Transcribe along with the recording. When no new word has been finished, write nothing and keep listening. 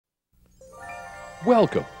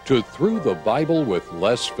Welcome to Through the Bible with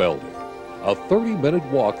Les Feldick, a 30-minute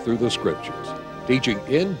walk through the Scriptures, teaching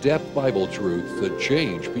in-depth Bible truths that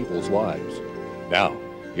change people's lives. Now,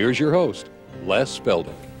 here's your host, Les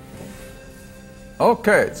Feldick.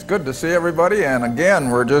 Okay, it's good to see everybody, and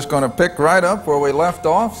again, we're just going to pick right up where we left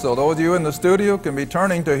off, so those of you in the studio can be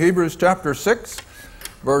turning to Hebrews chapter 6,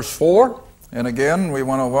 verse 4, and again, we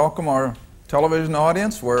want to welcome our television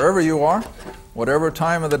audience, wherever you are, whatever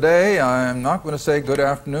time of the day. I'm not going to say good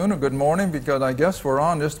afternoon or good morning because I guess we're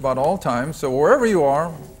on just about all times. So wherever you are,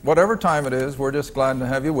 whatever time it is, we're just glad to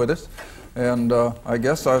have you with us. And I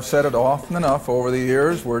guess I've said it often enough over the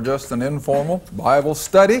years, we're just an informal Bible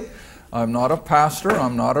study. I'm not a pastor,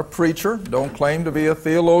 I'm not a preacher, don't claim to be a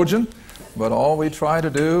theologian, but all we try to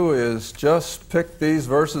do is just pick these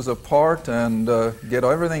verses apart and get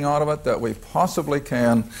everything out of it that we possibly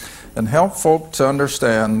can, and help folk to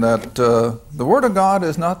understand that the Word of God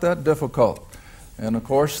is not that difficult. And of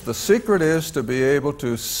course, the secret is to be able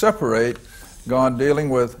to separate God dealing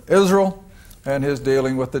with Israel and His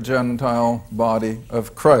dealing with the Gentile body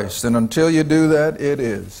of Christ. And until you do that,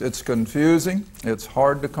 it's confusing, it's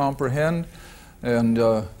hard to comprehend, and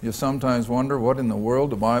you sometimes wonder what in the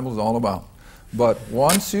world the Bible is all about. But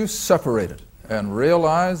once you separate it and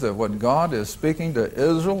realize that what God is speaking to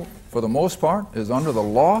Israel, for the most part, is under the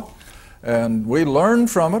law, and we learn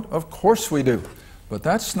from it, of course we do. But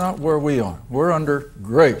that's not where we are. We're under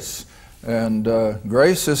grace. And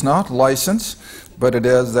grace is not license, but it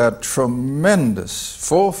is that tremendous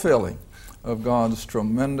fulfilling of God's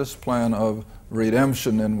tremendous plan of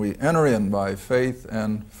redemption. And we enter in by faith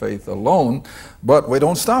and faith alone. But we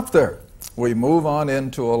don't stop there. We move on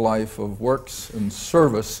into a life of works and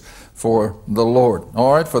service for the Lord.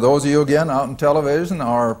 All right, for those of you again out in television,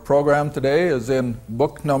 our program today is in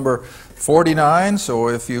book number 49. So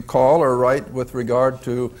if you call or write with regard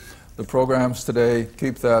to the programs today,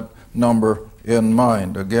 keep that number in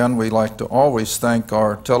mind. Again, we like to always thank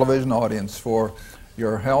our television audience for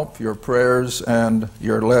your help, your prayers, and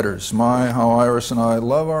your letters. My, how Iris and I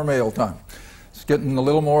love our mail time. It's getting a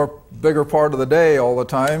little more bigger part of the day all the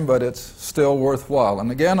time, but it's still worthwhile. And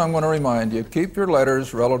again, I'm going to remind you, keep your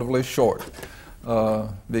letters relatively short,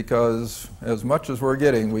 because as much as we're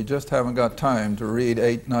getting, we just haven't got time to read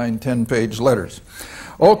 8, 9, 10-page letters.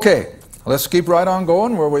 Okay, let's keep right on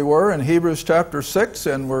going where we were in Hebrews chapter 6,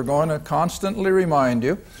 and we're going to constantly remind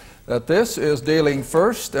you that this is dealing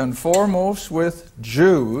first and foremost with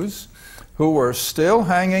Jews who were still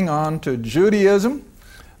hanging on to Judaism,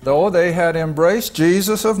 though they had embraced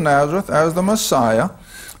Jesus of Nazareth as the Messiah.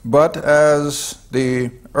 But as the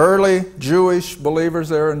early Jewish believers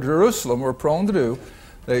there in Jerusalem were prone to do,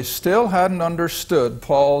 they still hadn't understood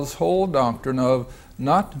Paul's whole doctrine of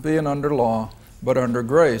not being under law, but under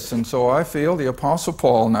grace. And so I feel the Apostle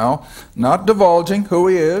Paul now, not divulging who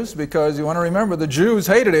he is, because you want to remember the Jews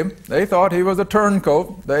hated him. They thought he was a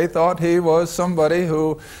turncoat. They thought he was somebody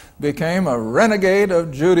who became a renegade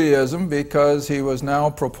of Judaism because he was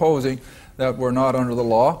now proposing that we're not under the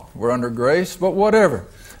law, we're under grace, but whatever.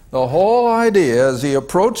 The whole idea as he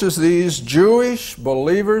approaches these Jewish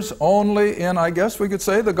believers only in, I guess we could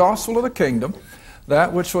say, the gospel of the kingdom,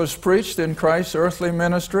 that which was preached in Christ's earthly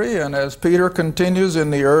ministry, and as Peter continues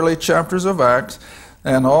in the early chapters of Acts,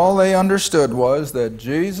 and all they understood was that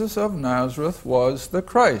Jesus of Nazareth was the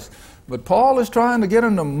Christ. But Paul is trying to get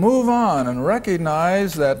them to move on and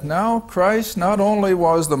recognize that now Christ not only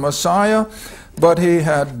was the Messiah, but He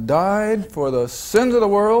had died for the sins of the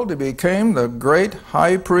world. He became the great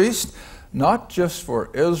high priest, not just for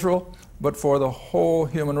Israel, but for the whole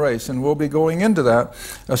human race. And we'll be going into that,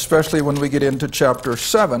 especially when we get into chapter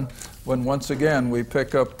 7, when once again we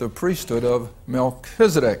pick up the priesthood of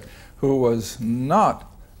Melchizedek, who was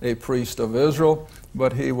not a priest of Israel,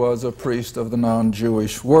 but he was a priest of the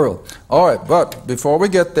non-Jewish world. All right, but before we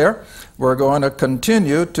get there, we're going to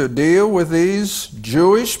continue to deal with these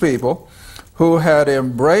Jewish people who had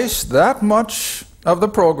embraced that much of the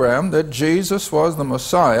program that Jesus was the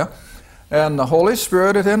Messiah, and the Holy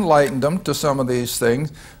Spirit had enlightened them to some of these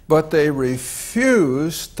things, but they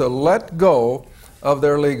refused to let go of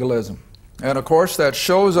their legalism. And of course, that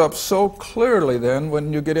shows up so clearly then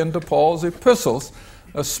when you get into Paul's epistles,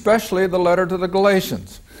 especially the letter to the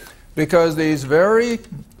Galatians, because these very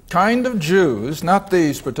kind of Jews, not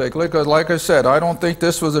these particularly, because like I said, I don't think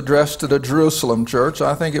this was addressed to the Jerusalem church.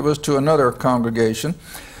 I think it was to another congregation.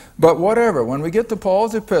 But whatever, when we get to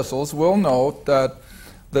Paul's epistles, we'll note that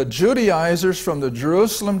the Judaizers from the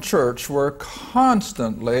Jerusalem church were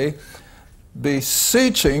constantly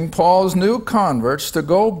beseeching Paul's new converts to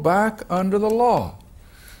go back under the law.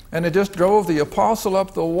 And it just drove the apostle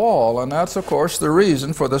up the wall. And that's, of course, the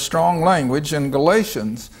reason for the strong language in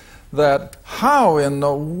Galatians, that how in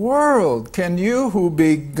the world can you who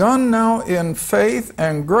begun now in faith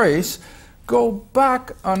and grace go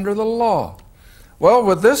back under the law? Well,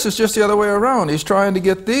 with this, it's just the other way around. He's trying to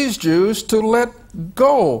get these Jews to let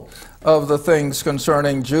go of the things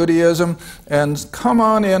concerning Judaism and come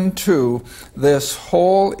on into this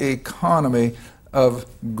whole economy of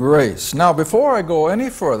grace. Now, before I go any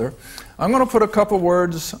further, I'm going to put a couple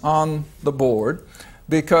words on the board,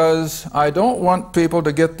 because I don't want people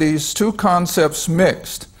to get these two concepts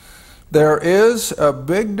mixed. There is a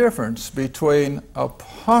big difference between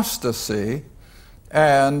apostasy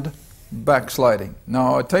and backsliding.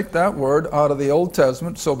 Now, I take that word out of the Old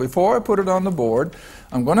Testament, so before I put it on the board,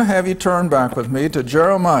 I'm going to have you turn back with me to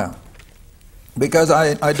Jeremiah, because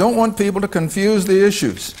I don't want people to confuse the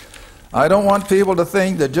issues. I don't want people to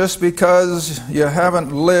think that just because you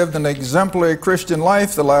haven't lived an exemplary Christian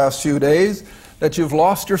life the last few days, that you've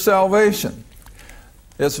lost your salvation.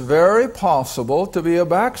 It's very possible to be a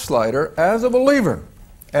backslider as a believer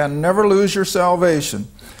and never lose your salvation.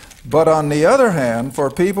 But on the other hand, for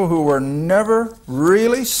people who were never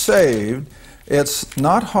really saved, it's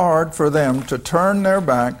not hard for them to turn their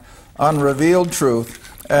back on revealed truth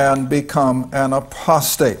and become an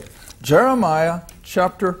apostate. Jeremiah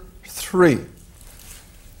chapter 3.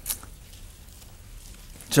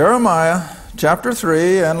 Jeremiah chapter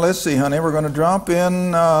 3, and let's see, honey, we're going to drop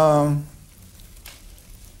in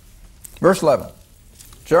verse 11.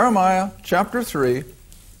 Jeremiah chapter 3,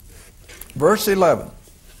 verse 11.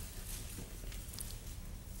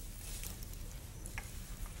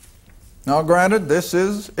 Now, granted, this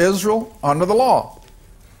is Israel under the law.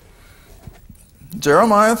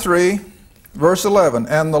 Jeremiah 3, verse 11.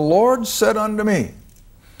 And the Lord said unto me,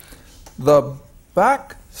 the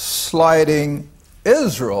backsliding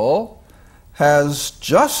Israel has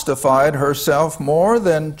justified herself more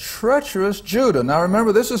than treacherous Judah. Now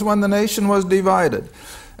remember, this is when the nation was divided.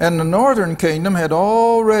 And the northern kingdom had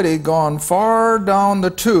already gone far down the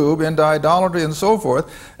tube into idolatry and so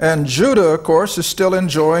forth. And Judah, of course, is still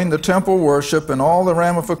enjoying the temple worship and all the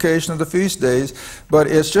ramifications of the feast days. But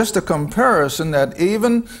it's just a comparison that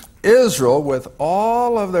even Israel, with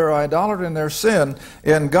all of their idolatry and their sin,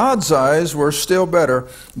 in God's eyes were still better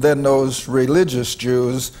than those religious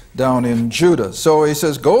Jews down in Judah. So he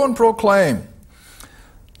says, go and proclaim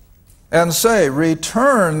and say,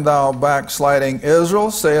 return, thou backsliding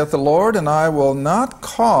Israel, saith the Lord, and I will not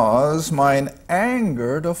cause mine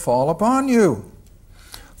anger to fall upon you.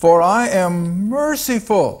 For I am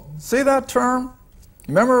merciful. See that term?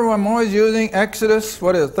 Remember, I'm always using Exodus,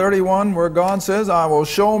 31, where God says, I will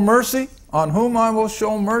show mercy on whom I will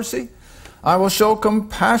show mercy. I will show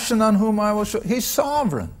compassion on whom I will show. He's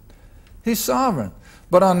sovereign. He's sovereign.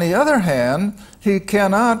 But on the other hand, he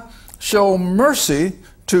cannot show mercy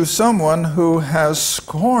to someone who has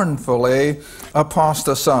scornfully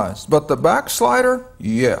apostatized. But the backslider,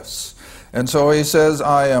 yes. And so he says,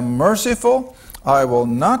 I am merciful. I will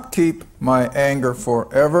not keep my anger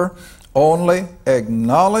forever. Only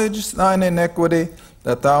acknowledge thine iniquity,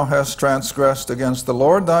 that thou hast transgressed against the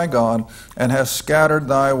Lord thy God, and hast scattered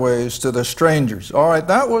thy ways to the strangers. All right,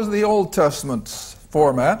 that was the Old Testament's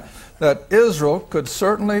format, that Israel could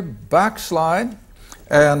certainly backslide,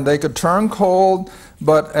 and they could turn cold,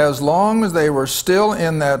 but as long as they were still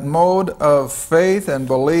in that mode of faith and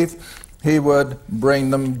belief, he would bring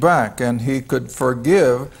them back, and he could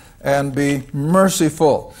forgive and be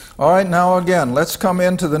merciful. All right, now again, let's come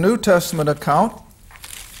into the New Testament account.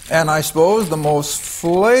 And I suppose the most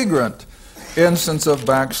flagrant instance of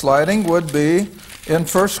backsliding would be in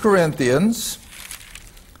 1 Corinthians.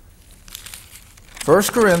 1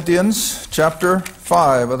 Corinthians chapter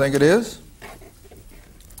 5, I think it is.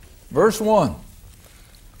 Verse 1.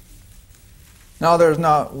 Now there's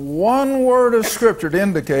not one word of Scripture to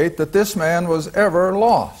indicate that this man was ever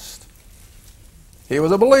lost. He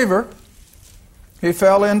was a believer. He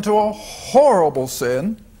fell into a horrible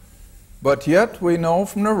sin, but yet we know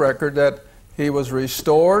from the record that he was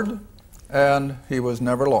restored and he was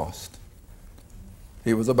never lost.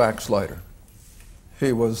 He was a backslider.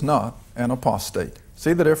 He was not an apostate.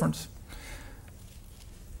 See the difference?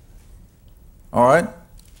 All right.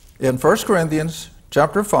 In 1 Corinthians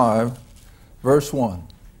chapter 5, verse 1,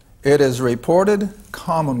 it is reported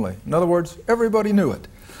commonly, in other words, everybody knew it,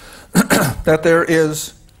 that there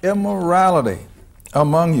is immorality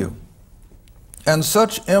among you, and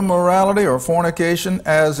such immorality or fornication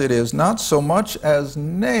as it is not so much as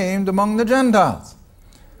named among the Gentiles,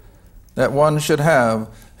 that one should have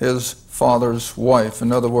his father's wife,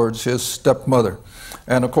 in other words, his stepmother.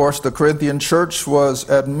 And of course, the Corinthian church was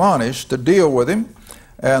admonished to deal with him,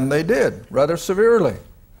 and they did, rather severely.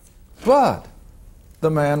 But the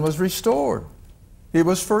man was restored. He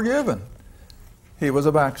was forgiven. He was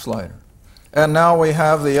a backslider. And now we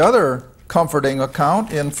have the other comforting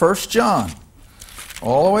account in 1 John.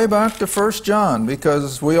 All the way back to 1 John,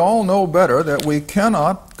 because we all know better that we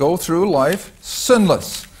cannot go through life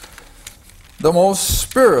sinless. The most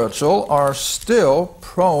spiritual are still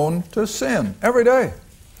prone to sin every day.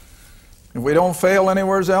 If we don't fail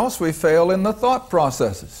anywhere else, we fail in the thought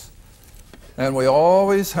processes. And we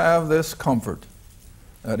always have this comfort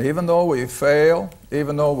that even though we fail,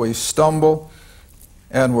 even though we stumble,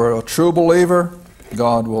 and we're a true believer,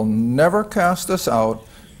 God will never cast us out,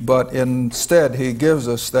 but instead He gives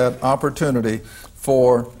us that opportunity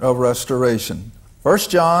for a restoration. 1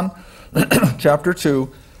 John chapter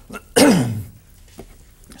 2,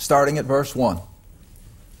 starting at verse 1.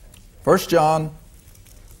 1 John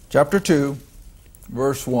chapter 2,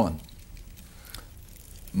 verse 1.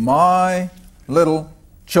 My little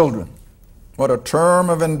children. What a term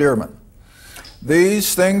of endearment.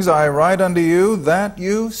 These things I write unto you, that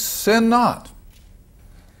you sin not.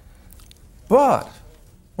 But,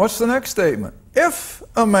 what's the next statement? If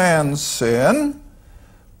a man sin,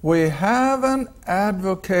 we have an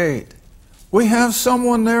advocate. We have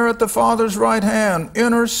someone there at the Father's right hand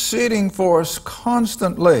interceding for us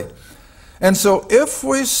constantly. And so if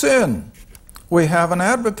we sin, we have an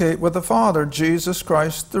advocate with the Father, Jesus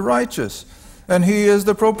Christ the righteous. And He is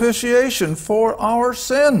the propitiation for our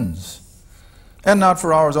sins. And not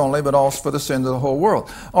for ours only, but also for the sins of the whole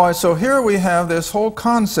world. All right, so here we have this whole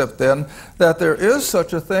concept then that there is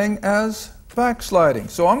such a thing as backsliding.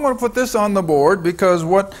 So I'm going to put this on the board because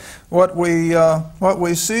what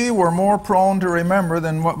we see we're more prone to remember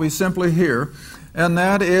than what we simply hear. And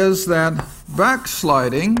that is that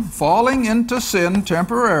backsliding, falling into sin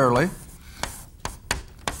temporarily,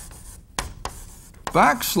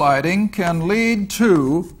 backsliding can lead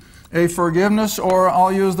to a forgiveness, or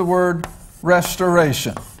I'll use the word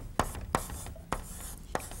restoration.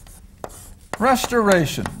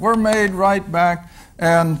 Restoration. We're made right back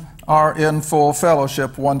and are in full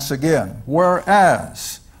fellowship once again.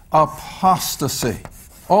 Whereas apostasy,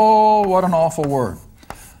 oh, what an awful word.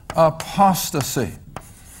 Apostasy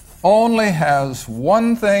only has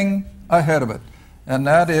one thing ahead of it, and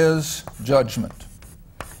that is judgment.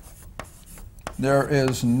 There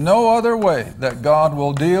is no other way that God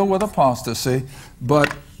will deal with apostasy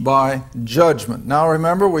but by judgment. Now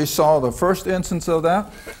remember, we saw the first instance of that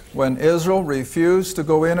when Israel refused to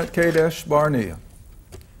go in at Kadesh Barnea.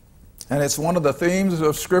 And it's one of the themes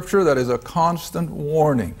of Scripture that is a constant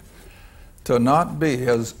warning to not be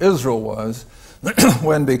as Israel was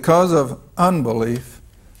when, because of unbelief,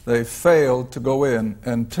 they failed to go in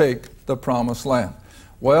and take the promised land.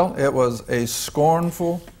 Well, it was a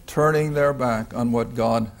scornful turning their back on what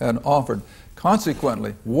God had offered.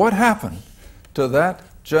 Consequently, what happened to that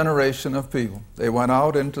generation of people? They went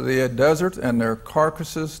out into the desert and their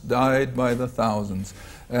carcasses died by the thousands.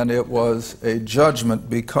 And it was a judgment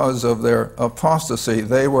because of their apostasy.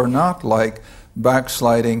 They were not like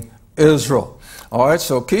backsliding Israel. All right,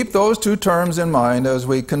 so keep those two terms in mind as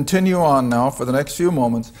we continue on now for the next few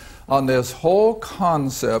moments on this whole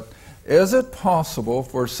concept. Is it possible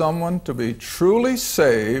for someone to be truly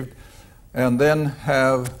saved and then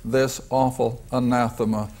have this awful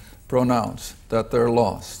anathema pronounced that they're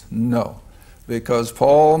lost? No, because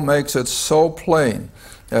Paul makes it so plain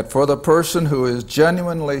that for the person who is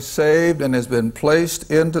genuinely saved and has been placed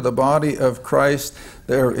into the body of Christ,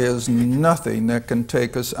 there is nothing that can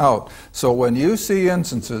take us out. So when you see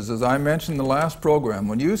instances, as I mentioned in the last program,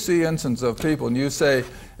 when you see instances of people and you say,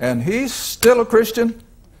 and he's still a Christian,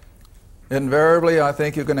 invariably I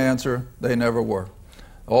think you can answer, they never were.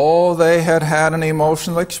 Oh, they had had an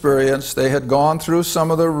emotional experience. They had gone through some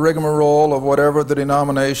of the rigmarole of whatever the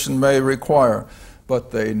denomination may require,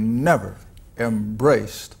 but they never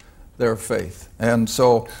embraced their faith. And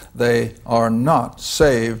so they are not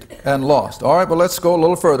saved and lost. All right, but let's go a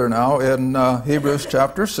little further now in Hebrews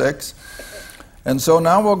chapter 6. And so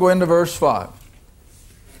now we'll go into verse 5.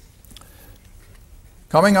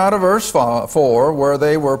 Coming out of verse 4, where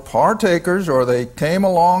they were partakers, or they came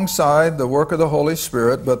alongside the work of the Holy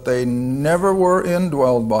Spirit, but they never were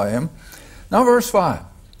indwelled by Him. Now verse 5.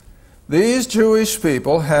 These Jewish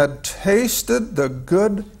people had tasted the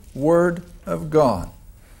good word of God.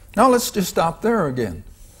 Now let's just stop there again.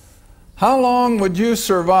 How long would you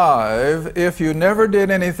survive if you never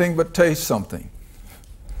did anything but taste something?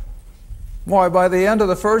 Why, by the end of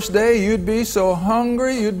the first day, you'd be so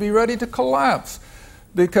hungry, you'd be ready to collapse.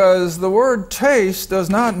 Because the word taste does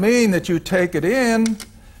not mean that you take it in.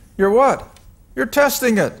 You're what? You're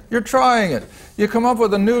testing it. You're trying it. You come up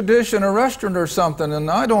with a new dish in a restaurant or something, and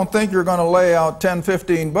I don't think you're going to lay out 10,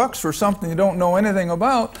 15 bucks for something you don't know anything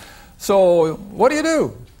about. So what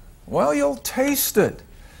do? Well, you'll taste it.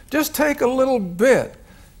 Just take a little bit.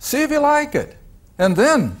 See if you like it. And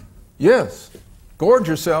then, yes, gorge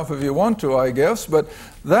yourself if you want to, I guess, but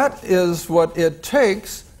that is what it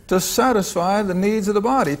takes to satisfy the needs of the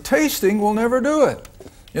body. Tasting will never do it.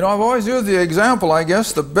 You know, I've always used the example, I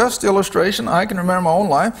guess, the best illustration I can remember in my own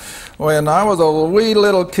life. When I was a wee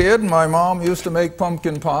little kid, my mom used to make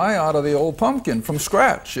pumpkin pie out of the old pumpkin from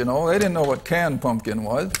scratch. You know, they didn't know what canned pumpkin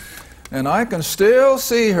was. And I can still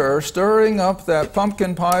see her stirring up that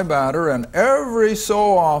pumpkin pie batter, and every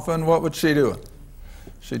so often, what would she do?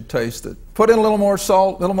 She'd taste it. Put in a little more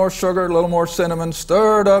salt, a little more sugar, a little more cinnamon,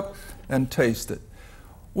 stir it up, and taste it.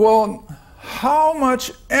 Well, how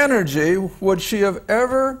much energy would she have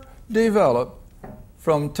ever developed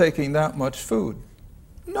from taking that much food?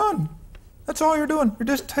 None. That's all you're doing. You're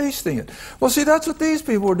just tasting it. Well, see, that's what these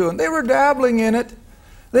people were doing. They were dabbling in it.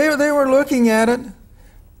 They were looking at it.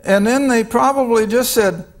 And then they probably just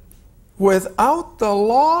said, without the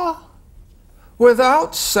law?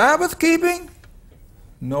 Without Sabbath keeping?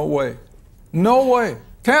 No way. No way.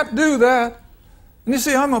 Can't do that. And you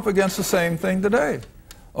see, I'm up against the same thing today.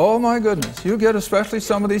 Oh my goodness, you get especially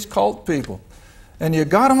some of these cult people, and you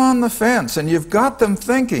got them on the fence, and you've got them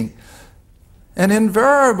thinking, and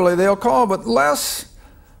invariably they'll call, but Les,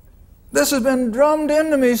 this has been drummed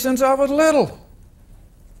into me since I was little.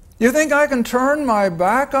 You think I can turn my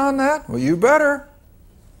back on that? Well, you better,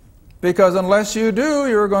 because unless you do,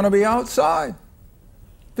 you're going to be outside,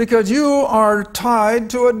 because you are tied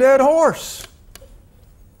to a dead horse.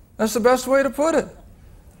 That's the best way to put it.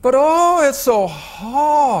 But oh, it's so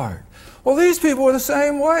hard. Well, these people were the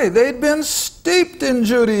same way. They'd been steeped in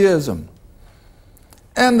Judaism.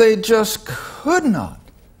 And they just could not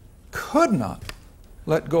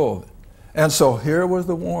let go of it. And so here was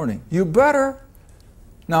the warning. You better.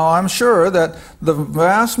 Now, I'm sure that the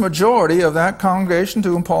vast majority of that congregation to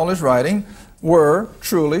whom Paul is writing were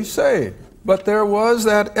truly saved. But there was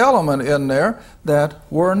that element in there that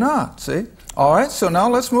were not, see? All right, so now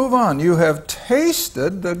let's move on. You have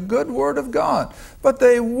tasted the good word of God, but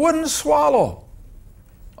they wouldn't swallow.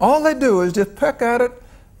 All they do is just peck at it.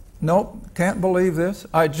 Nope, can't believe this.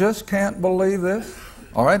 I just can't believe this.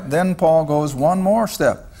 All right, then Paul goes one more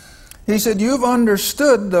step. He said, you've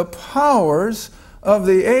understood the powers of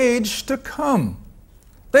the age to come.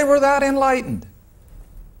 They were that enlightened.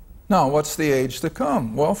 Now, what's the age to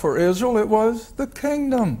come? Well, for Israel, it was the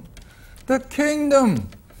kingdom. The kingdom.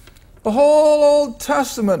 The whole Old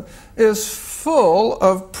Testament is full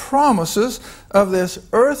of promises of this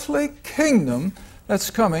earthly kingdom that's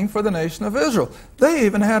coming for the nation of Israel. They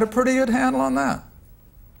even had a pretty good handle on that.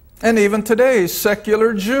 And even today's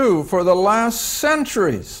secular Jew for the last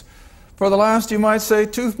centuries, for the last, you might say,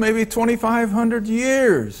 maybe 2,500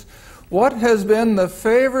 years, what has been the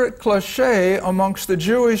favorite cliche amongst the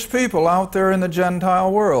Jewish people out there in the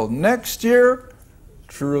Gentile world? Next year,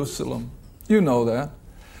 Jerusalem. You know that.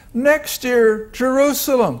 Next year,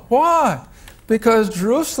 Jerusalem. Why? Because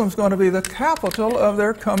Jerusalem's going to be the capital of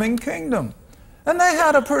their coming kingdom. And they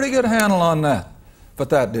had a pretty good handle on that. But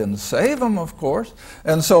that didn't save them, of course.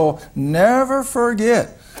 And so never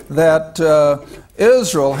forget that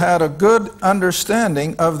Israel had a good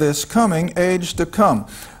understanding of this coming age to come.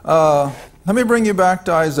 Let me bring you back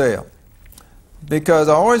to Isaiah. Because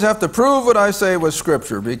I always have to prove what I say with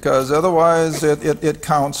Scripture, because otherwise it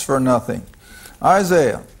counts for nothing.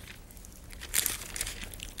 Isaiah.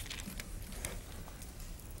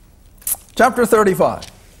 Chapter 35.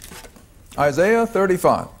 Isaiah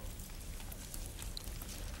 35.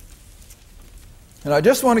 And I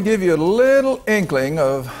just want to give you a little inkling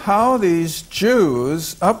of how these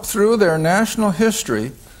Jews, up through their national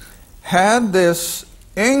history, had this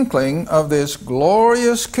inkling of this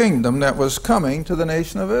glorious kingdom that was coming to the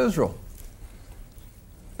nation of Israel.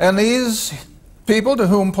 And these people to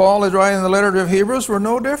whom Paul is writing the letter to Hebrews were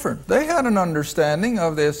no different. They had an understanding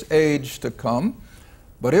of this age to come,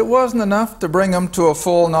 but it wasn't enough to bring them to a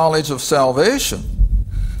full knowledge of salvation.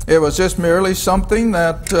 It was just merely something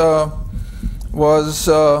that was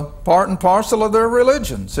part and parcel of their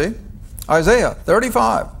religion, see? Isaiah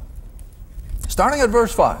 35, starting at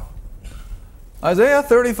verse 5. Isaiah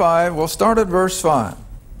 35, we'll start at verse 5.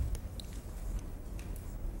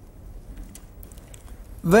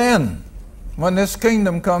 Then, when this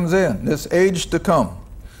kingdom comes in, this age to come,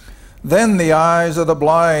 then the eyes of the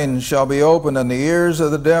blind shall be opened, and the ears of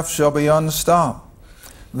the deaf shall be unstopped.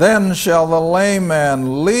 Then shall the lame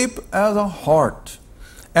man leap as a hart,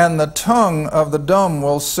 and the tongue of the dumb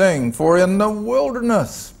will sing. For in the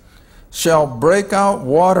wilderness shall break out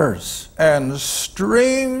waters, and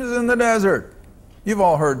streams in the desert. You've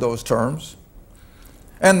all heard those terms.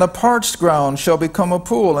 And the parched ground shall become a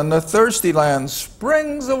pool, and the thirsty land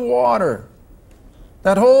springs of water.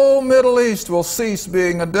 That whole Middle East will cease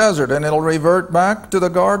being a desert, and it'll revert back to the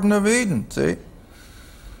Garden of Eden, see?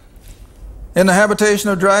 In the habitation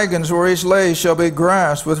of dragons, where each lays, shall be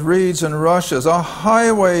grass with reeds and rushes. A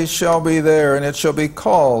highway shall be there, and it shall be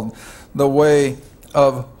called the way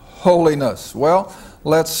of holiness. Well,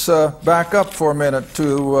 let's back up for a minute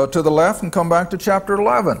to the left and come back to chapter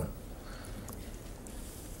 11.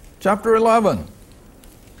 Chapter 11.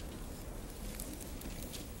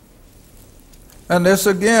 And this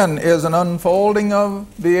again is an unfolding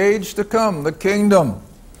of the age to come, the kingdom.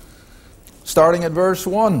 Starting at verse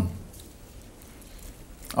 1.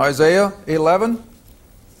 Isaiah 11,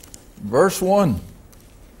 verse 1.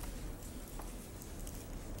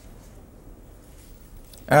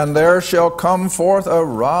 And there shall come forth a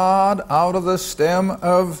rod out of the stem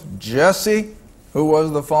of Jesse, who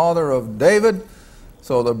was the father of David.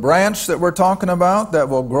 So the branch that we're talking about that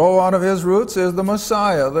will grow out of his roots is the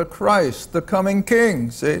Messiah, the Christ, the coming King,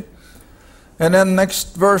 see? And then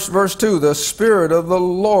next verse 2, the Spirit of the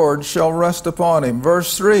Lord shall rest upon him.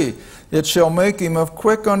 Verse 3, it shall make him of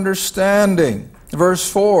quick understanding.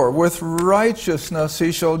 Verse 4, with righteousness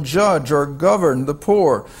he shall judge or govern the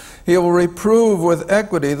poor. He will reprove with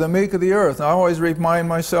equity the meek of the earth. I always remind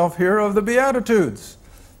myself here of the Beatitudes.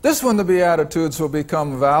 This one, the Beatitudes will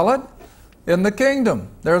become valid in the kingdom.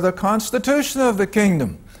 They're the constitution of the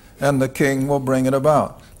kingdom, and the king will bring it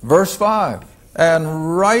about. Verse 5,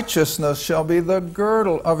 and righteousness shall be the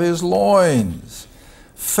girdle of his loins.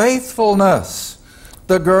 Faithfulness,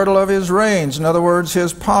 the girdle of his reins. In other words,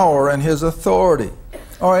 his power and his authority.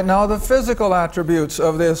 All right, now the physical attributes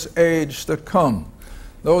of this age to come.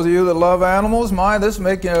 Those of you that love animals, this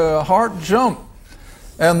make your heart jump.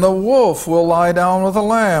 And the wolf will lie down with the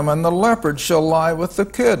lamb, and the leopard shall lie with the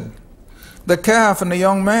kid. The calf and the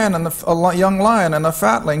young man and the young lion and the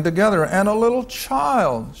fatling together, and a little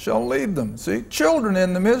child shall lead them. See, children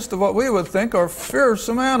in the midst of what we would think are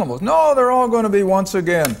fearsome animals. No, they're all going to be once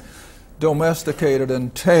again domesticated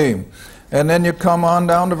and tame. And then you come on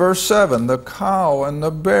down to verse 7. The cow and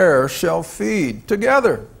the bear shall feed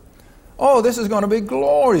together. Oh, this is going to be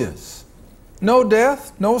glorious. No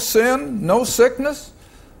death, no sin, no sickness.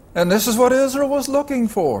 And this is what Israel was looking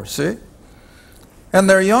for, see? And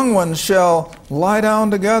their young ones shall lie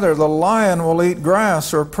down together. The lion will eat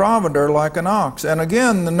grass or provender like an ox. And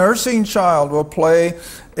again, the nursing child will play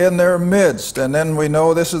in their midst. And then we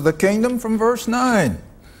know this is the kingdom from verse 9.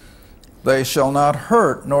 They shall not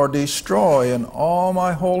hurt nor destroy in all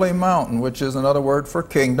my holy mountain, which is another word for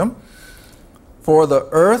kingdom. For the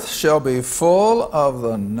earth shall be full of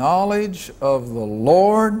the knowledge of the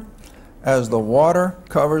Lord as the water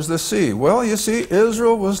covers the sea. Well, you see,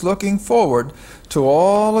 Israel was looking forward to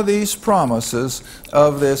all of these promises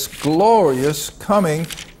of this glorious coming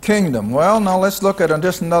kingdom. Well, now let's look at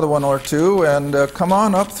just another one or two, and come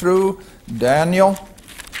on up through Daniel.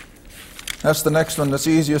 That's the next one that's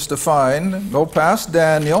easiest to find. Go past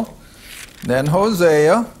Daniel, then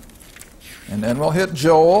Hosea, and then we'll hit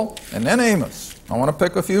Joel, and then Amos. I want to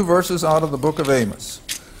pick a few verses out of the book of Amos.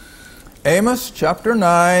 Amos chapter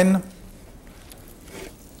 9,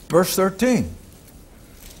 verse 13.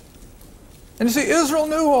 And you see, Israel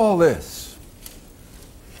knew all this.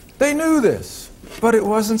 They knew this, but it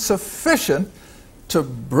wasn't sufficient to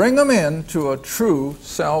bring them into a true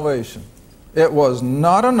salvation. It was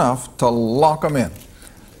not enough to lock them in.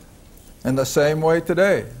 In the same way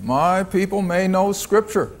today, my people may know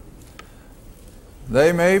Scripture.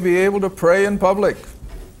 They may be able to pray in public,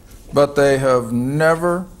 but they have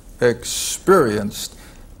never experienced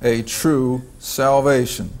a true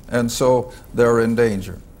salvation, and so they're in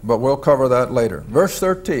danger. But we'll cover that later. Verse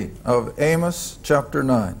 13 of Amos chapter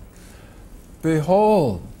 9.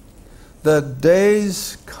 Behold, the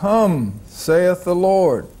days come, saith the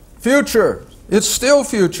Lord. Future. It's still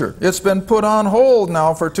future. It's been put on hold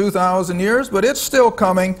now for 2,000 years, but it's still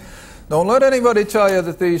coming. Don't let anybody tell you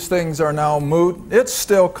that these things are now moot. It's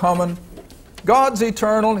still coming. God's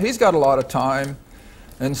eternal. He's got a lot of time.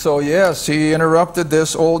 And so, yes, he interrupted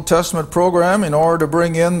this Old Testament program in order to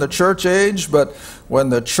bring in the church age, but when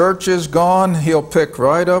the church is gone, he'll pick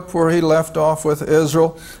right up where he left off with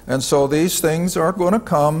Israel. And so these things are going to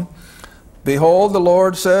come. Behold, the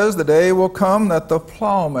Lord says, the day will come that the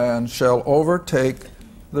plowman shall overtake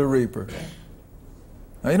the reaper.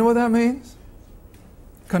 Now, you know what that means?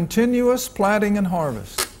 Continuous planting and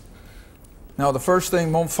harvest. Now, the first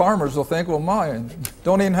thing most farmers will think, well, my,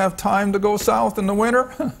 don't even have time to go south in the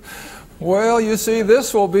winter. Well, you see,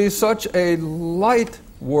 this will be such a light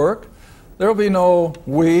work. There will be no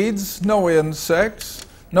weeds, no insects,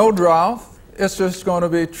 no drought. It's just going to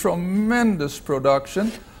be tremendous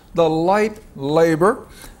production, the light labor,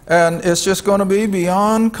 and it's just going to be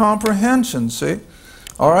beyond comprehension, see?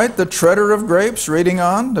 All right, the treader of grapes, reading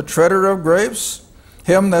on, the treader of grapes,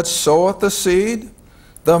 him that soweth the seed,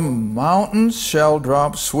 the mountains shall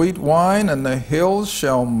drop sweet wine, and the hills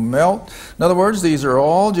shall melt. In other words, these are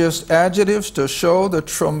all just adjectives to show the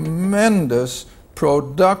tremendous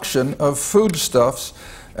production of foodstuffs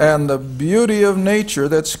and the beauty of nature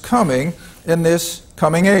that's coming in this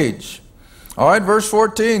coming age. All right, verse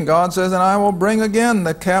 14, God says, and I will bring again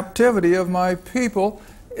the captivity of my people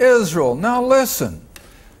Israel. Now listen,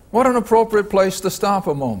 what an appropriate place to stop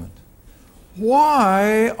a moment.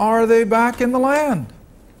 Why are they back in the land?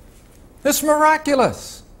 It's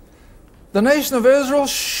miraculous. The nation of Israel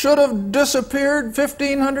should have disappeared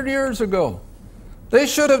 1,500 years ago. They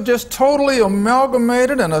should have just totally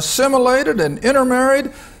amalgamated and assimilated and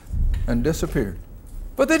intermarried and disappeared.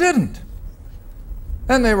 But they didn't.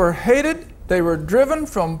 And they were hated. They were driven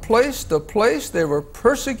from place to place. They were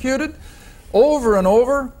persecuted over and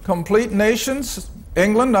over. Complete nations.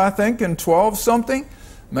 England, I think, in 12-something,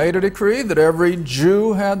 made a decree that every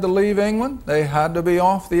Jew had to leave England. They had to be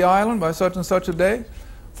off the island by such and such a day.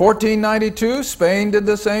 1492, Spain did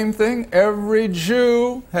the same thing. Every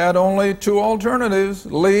Jew had only two alternatives,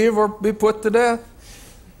 leave or be put to death.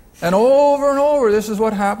 And over, this is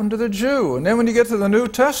what happened to the Jew. And then when you get to the New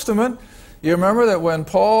Testament, you remember that when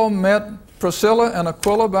Paul met Priscilla and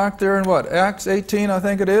Aquila back there in what, Acts 18, I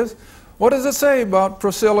think it is? What does it say about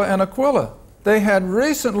Priscilla and Aquila? They had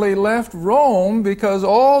recently left Rome because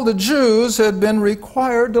all the Jews had been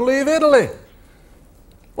required to leave Italy.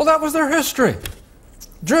 Well, that was their history.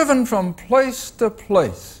 Driven from place to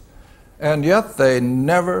place. And yet they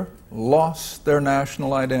never lost their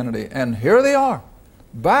national identity. And here they are,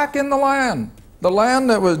 back in the land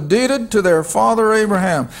that was deeded to their father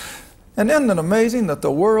Abraham. And isn't it amazing that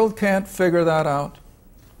the world can't figure that out?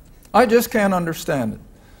 I just can't understand it.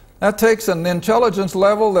 That takes an intelligence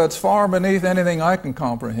level that's far beneath anything I can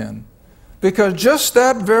comprehend. Because just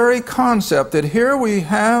that very concept that here we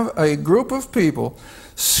have a group of people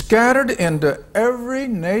scattered into every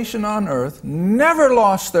nation on earth, never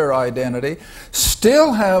lost their identity,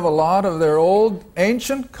 still have a lot of their old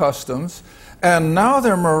ancient customs, and now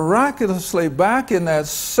they're miraculously back in that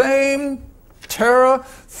same terra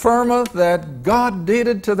firma that God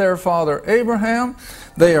deeded to their father Abraham.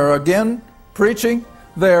 They are again preaching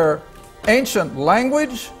their ancient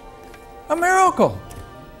language, a miracle.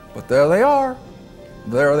 But there they are.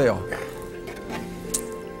 There they are.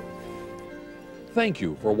 Thank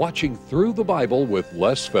you for watching Through the Bible with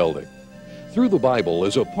Les Feldick. Through the Bible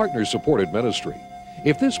is a partner-supported ministry.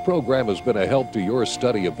 If this program has been a help to your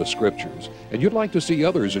study of the Scriptures and you'd like to see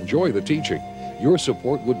others enjoy the teaching, your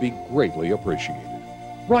support would be greatly appreciated.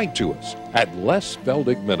 Write to us at Les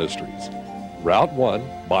Feldick Ministries, Route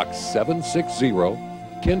 1, Box 760,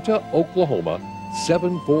 Kinta, Oklahoma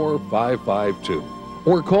 74552,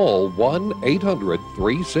 or call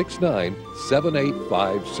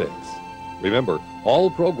 1-800-369-7856. Remember,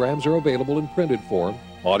 all programs are available in printed form,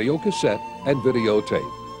 audio cassette, and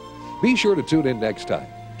videotape. Be sure to tune in next time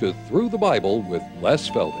to Through the Bible with Les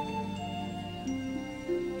Feldick.